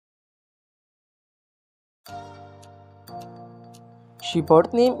She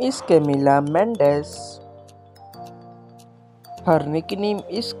birth name is Camila Mendes. Her nickname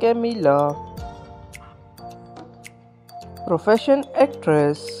is Camila. Profession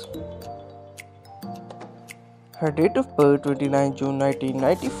actress. Her date of birth 29 June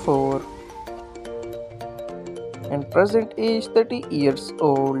 1994 and present age 30 years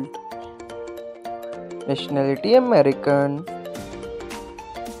old. Nationality American.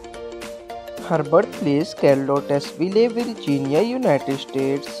 Her birthplace Carlottesville, Virginia, United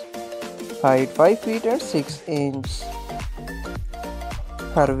States. Height 5 feet and 6 inches.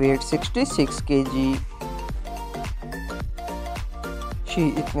 Her weight 66 kg.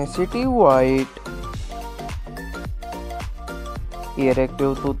 She ethnicity white. Year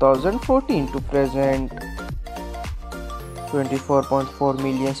active 2014 to present. 24.4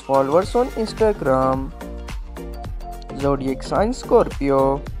 million followers on Instagram. Zodiac sign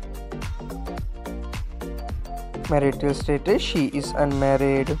Scorpio. Marital status she is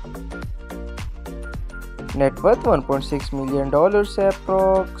unmarried. Net worth $1.6 million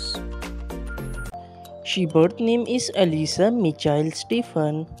approx. She birth name is Alisa Michael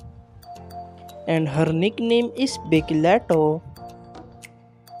Stephen and her nickname is Big Latto.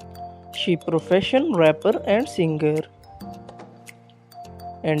 She profession rapper and singer.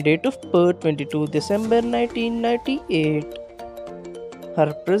 And date of birth 22 December 1998.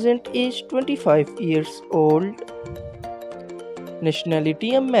 Her present age 25 years old.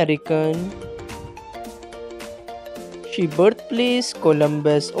 Nationality American. She birthplace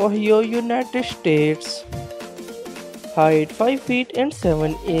Columbus, Ohio, United States. Height 5 feet and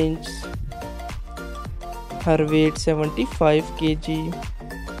 7 inches. Her weight 75 kg.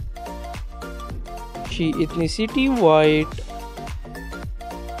 She ethnicity white.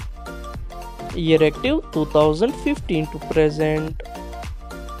 Year active 2015 to present.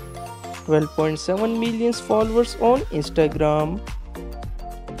 12.7 million followers on Instagram.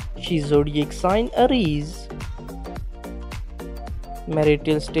 She zodiac sign Aries.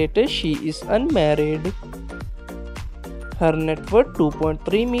 Marital status she is unmarried. Her net worth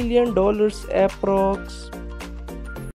 $2.3 million approx.